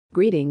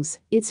Greetings,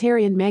 it's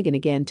Harry and Meghan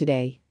again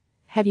today.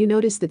 Have you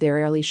noticed that they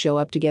rarely show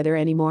up together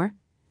anymore?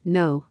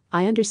 No,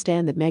 I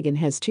understand that Meghan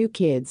has 2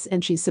 kids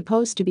and she's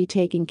supposed to be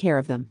taking care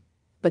of them.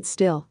 But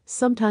still,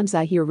 sometimes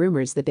I hear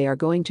rumors that they are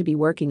going to be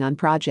working on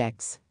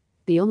projects.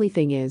 The only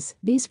thing is,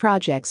 these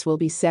projects will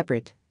be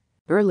separate.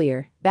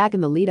 Earlier, back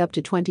in the lead up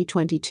to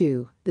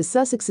 2022, the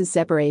Sussexes'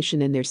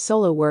 separation and their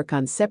solo work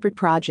on separate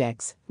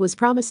projects was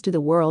promised to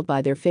the world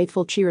by their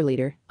faithful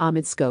cheerleader,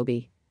 Ahmed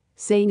Scobie,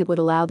 saying it would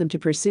allow them to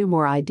pursue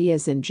more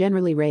ideas and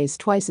generally raise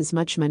twice as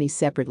much money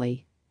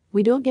separately.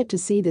 We don't get to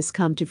see this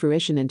come to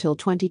fruition until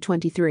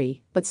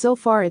 2023, but so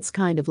far it's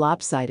kind of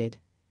lopsided.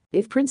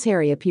 If Prince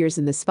Harry appears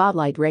in the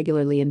spotlight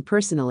regularly and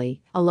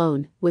personally,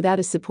 alone, without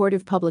a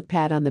supportive public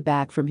pat on the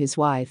back from his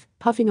wife,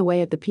 puffing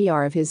away at the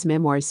PR of his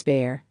memoir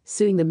Spare,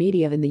 suing the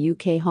media in the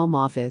UK Home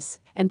Office,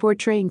 and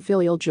portraying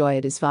filial joy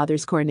at his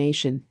father's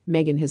coronation,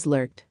 Meghan has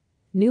lurked.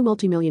 New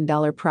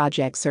multi-million-dollar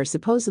projects are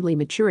supposedly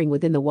maturing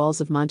within the walls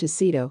of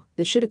Montecito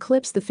that should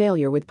eclipse the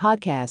failure with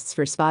podcasts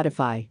for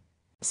Spotify.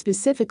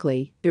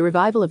 Specifically, the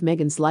revival of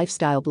Meghan's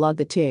lifestyle blog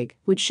The Tig,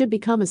 which should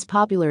become as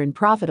popular and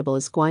profitable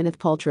as Gwyneth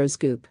Paltrow's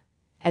Goop.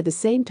 At the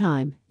same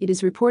time, it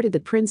is reported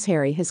that Prince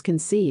Harry has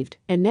conceived,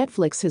 and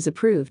Netflix has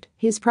approved,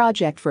 his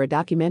project for a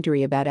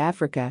documentary about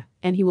Africa,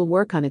 and he will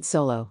work on it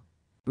solo.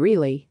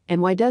 Really,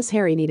 and why does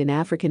Harry need an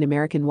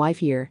African-American wife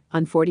here,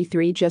 on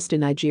 43 just a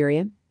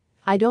Nigerian?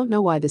 I don't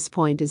know why this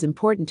point is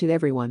important to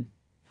everyone.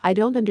 I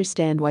don't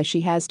understand why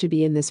she has to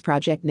be in this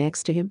project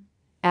next to him.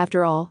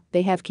 After all,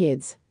 they have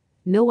kids.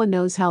 No one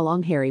knows how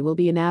long Harry will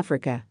be in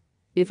Africa.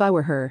 If I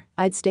were her,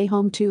 I'd stay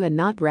home too and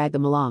not drag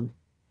them along.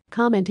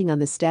 Commenting on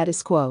the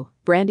status quo,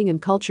 branding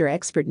and culture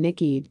expert Nick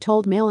Eade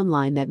told Mail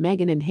Online that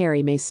Meghan and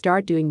Harry may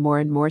start doing more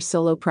and more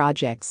solo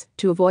projects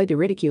to avoid the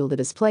ridicule that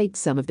has plagued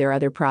some of their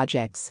other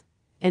projects.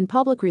 And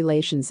public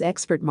relations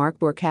expert Mark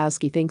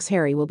Borkowski thinks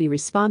Harry will be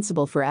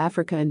responsible for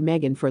Africa and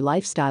Meghan for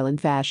lifestyle and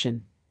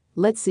fashion.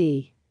 Let's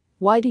see.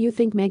 Why do you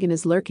think Meghan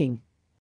is lurking?